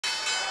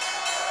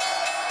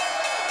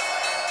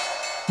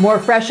More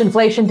fresh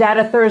inflation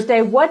data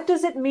Thursday. What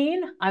does it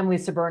mean? I'm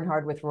Lisa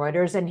Bernhard with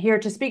Reuters, and here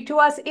to speak to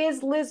us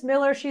is Liz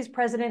Miller. She's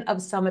president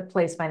of Summit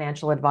Place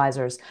Financial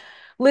Advisors.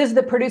 Liz,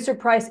 the producer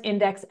price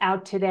index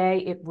out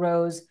today. It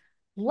rose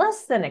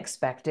less than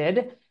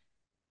expected.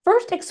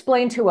 First,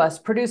 explain to us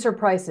producer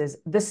prices,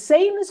 the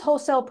same as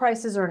wholesale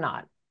prices or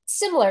not?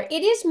 Similar.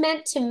 It is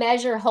meant to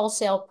measure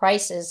wholesale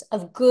prices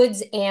of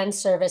goods and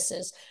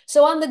services.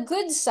 So on the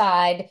goods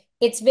side,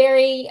 it's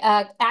very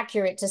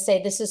accurate to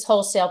say this is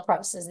wholesale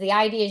prices. The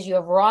idea is you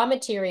have raw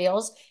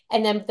materials,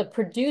 and then the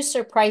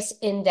producer price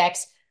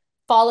index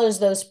follows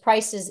those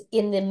prices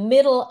in the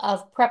middle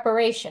of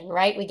preparation,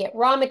 right? We get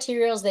raw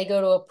materials, they go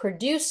to a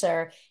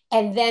producer,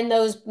 and then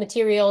those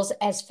materials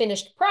as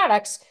finished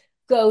products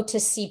go to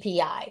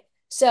CPI.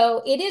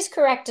 So it is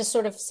correct to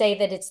sort of say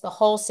that it's the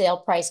wholesale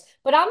price.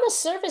 But on the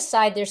service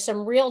side, there's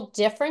some real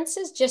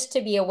differences just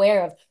to be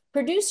aware of.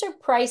 Producer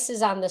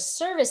prices on the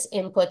service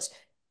inputs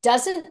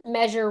doesn't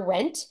measure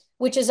rent,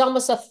 which is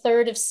almost a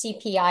third of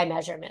CPI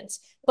measurements,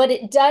 but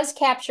it does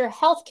capture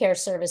healthcare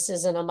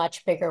services in a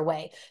much bigger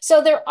way. So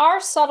there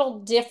are subtle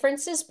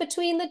differences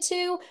between the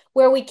two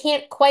where we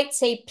can't quite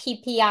say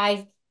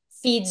PPI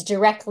feeds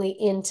directly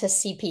into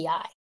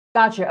CPI.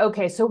 Gotcha.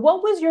 Okay, so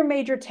what was your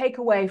major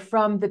takeaway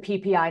from the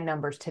PPI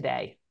numbers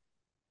today?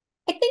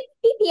 I think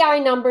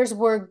PPI numbers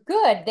were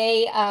good.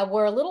 They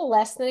were a little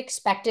less than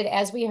expected,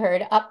 as we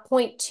heard, up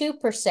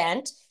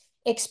 0.2%,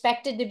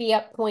 expected to be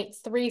up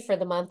 0.3 for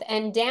the month,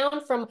 and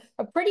down from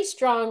a pretty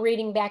strong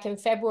reading back in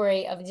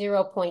February of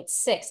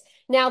 0.6.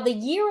 Now, the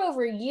year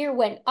over year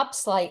went up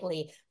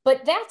slightly,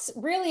 but that's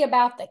really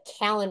about the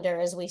calendar,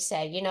 as we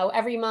say. You know,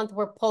 every month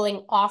we're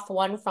pulling off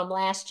one from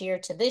last year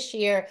to this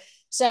year.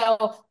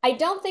 So I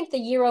don't think the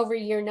year over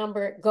year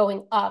number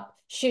going up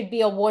should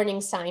be a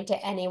warning sign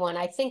to anyone.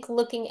 I think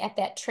looking at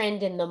that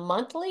trend in the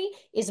monthly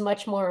is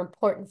much more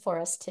important for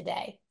us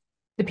today.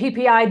 The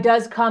PPI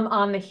does come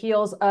on the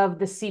heels of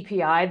the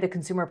CPI, the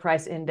Consumer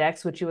Price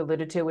Index, which you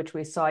alluded to, which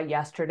we saw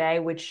yesterday,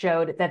 which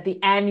showed that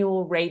the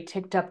annual rate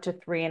ticked up to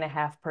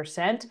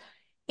 3.5%,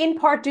 in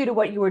part due to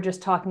what you were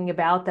just talking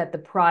about, that the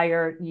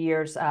prior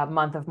year's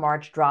month of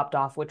March dropped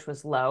off, which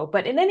was low.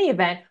 But in any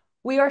event,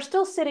 we are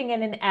still sitting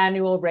in an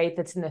annual rate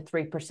that's in the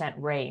 3%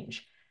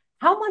 range.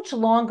 How much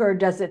longer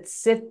does it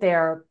sit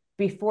there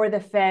before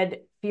the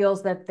Fed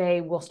feels that they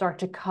will start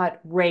to cut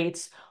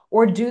rates,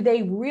 or do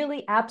they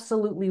really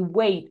absolutely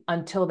wait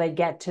until they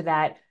get to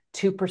that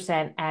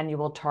 2%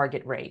 annual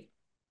target rate?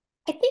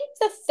 I think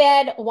the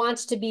Fed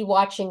wants to be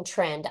watching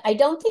trend. I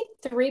don't think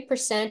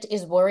 3%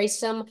 is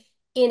worrisome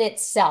in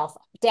itself,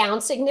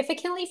 down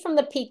significantly from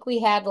the peak we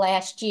had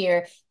last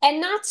year,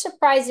 and not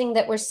surprising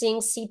that we're seeing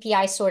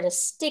CPI sort of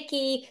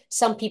sticky.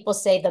 Some people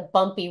say the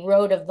bumpy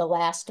road of the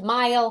last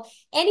mile.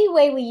 Any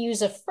way we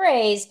use a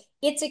phrase,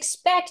 it's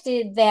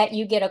expected that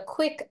you get a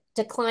quick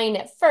decline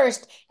at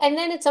first, and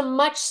then it's a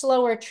much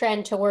slower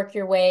trend to work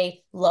your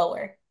way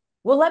lower.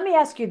 Well, let me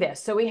ask you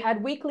this. So we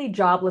had weekly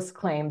jobless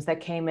claims that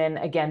came in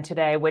again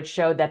today, which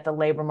showed that the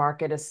labor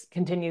market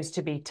continues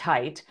to be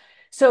tight.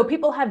 So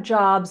people have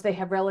jobs, they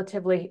have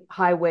relatively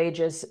high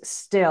wages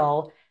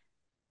still,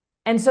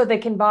 and so they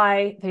can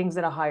buy things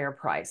at a higher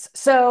price.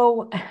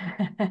 So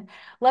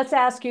let's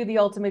ask you the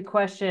ultimate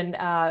question,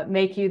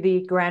 make you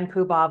the grand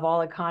poobah of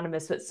all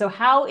economists. So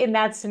how in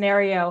that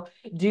scenario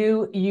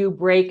do you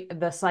break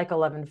the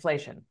cycle of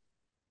inflation?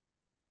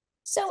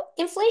 So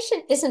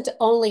inflation isn't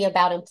only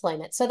about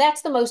employment. So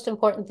that's the most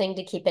important thing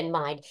to keep in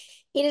mind.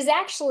 It is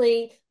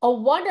actually a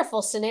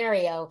wonderful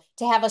scenario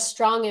to have a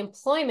strong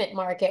employment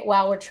market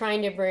while we're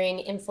trying to bring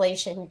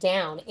inflation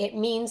down. It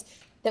means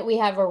that we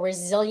have a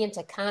resilient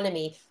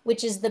economy,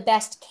 which is the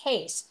best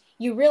case.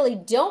 You really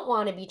don't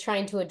want to be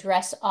trying to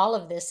address all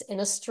of this in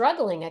a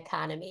struggling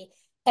economy.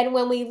 And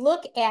when we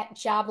look at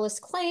jobless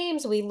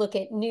claims, we look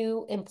at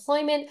new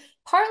employment,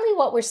 partly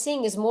what we're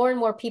seeing is more and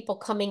more people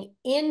coming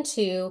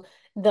into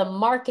the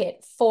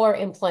market for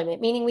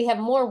employment, meaning we have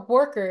more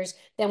workers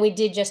than we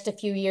did just a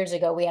few years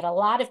ago. We had a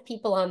lot of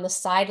people on the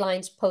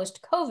sidelines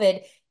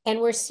post-COVID, and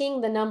we're seeing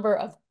the number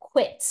of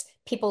quits,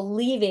 people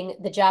leaving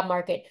the job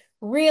market,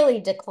 really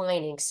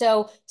declining.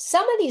 So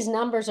some of these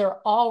numbers are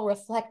all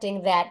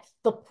reflecting that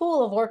the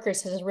pool of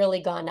workers has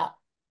really gone up.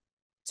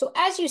 So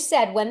as you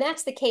said, when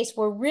that's the case,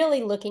 we're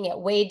really looking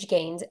at wage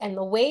gains, and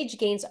the wage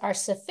gains are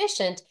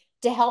sufficient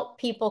to help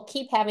people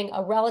keep having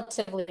a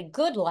relatively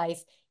good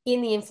life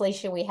in the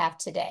inflation we have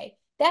today.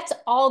 That's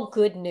all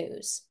good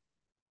news.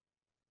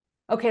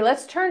 Okay,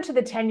 let's turn to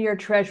the 10-year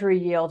Treasury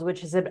yield,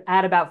 which is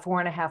at about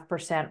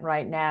 4.5%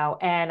 right now.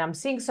 And I'm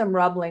seeing some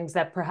rumblings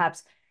that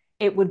perhaps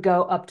it would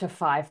go up to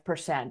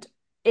 5%.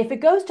 If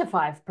it goes to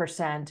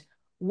 5%,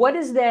 what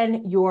is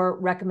then your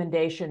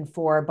recommendation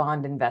for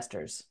bond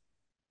investors?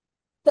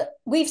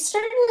 We've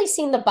certainly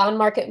seen the bond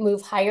market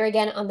move higher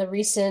again on the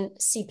recent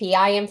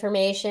CPI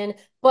information,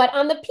 but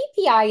on the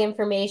PPI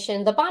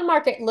information, the bond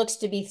market looks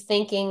to be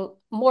thinking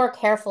more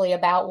carefully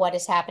about what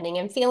is happening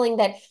and feeling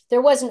that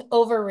there was an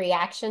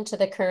overreaction to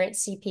the current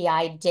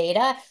CPI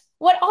data.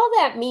 What all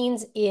that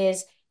means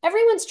is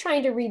everyone's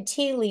trying to read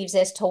tea leaves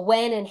as to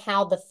when and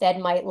how the Fed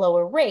might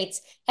lower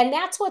rates, and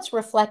that's what's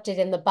reflected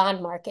in the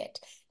bond market.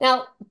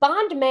 Now,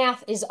 bond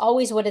math is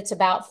always what it's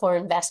about for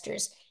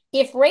investors.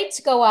 If rates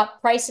go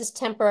up, prices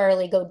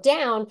temporarily go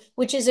down,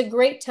 which is a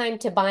great time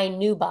to buy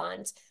new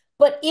bonds.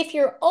 But if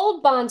your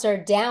old bonds are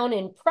down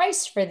in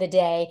price for the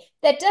day,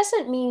 that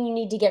doesn't mean you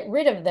need to get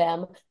rid of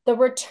them. The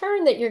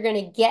return that you're going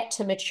to get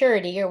to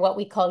maturity, or what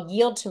we call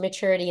yield to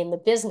maturity in the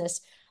business,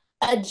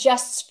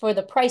 adjusts for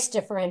the price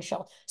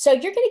differential. So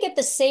you're going to get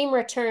the same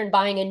return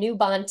buying a new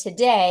bond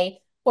today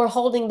or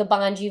holding the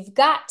bond you've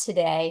got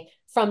today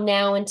from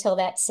now until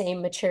that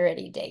same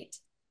maturity date.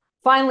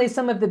 Finally,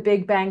 some of the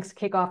big banks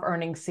kick off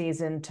earnings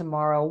season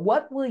tomorrow.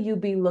 What will you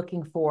be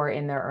looking for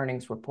in their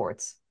earnings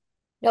reports?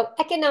 No,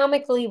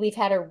 economically, we've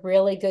had a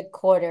really good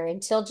quarter.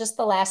 Until just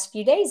the last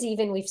few days,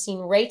 even, we've seen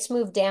rates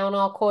move down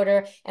all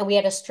quarter, and we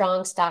had a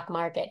strong stock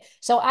market.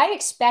 So I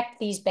expect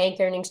these bank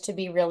earnings to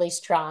be really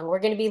strong. We're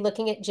going to be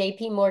looking at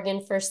JP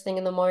Morgan first thing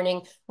in the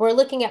morning. We're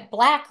looking at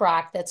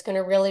BlackRock. That's going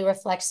to really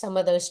reflect some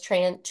of those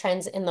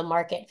trends in the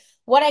market.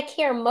 What I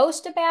care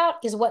most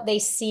about is what they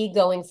see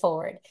going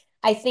forward.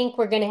 I think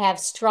we're going to have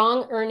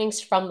strong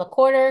earnings from the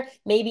quarter,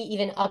 maybe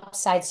even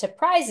upside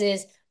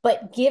surprises.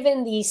 But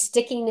given the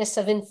stickiness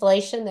of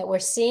inflation that we're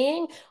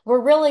seeing, we're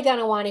really going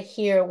to want to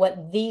hear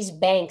what these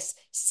banks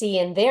see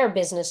in their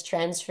business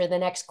trends for the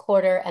next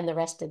quarter and the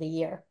rest of the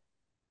year.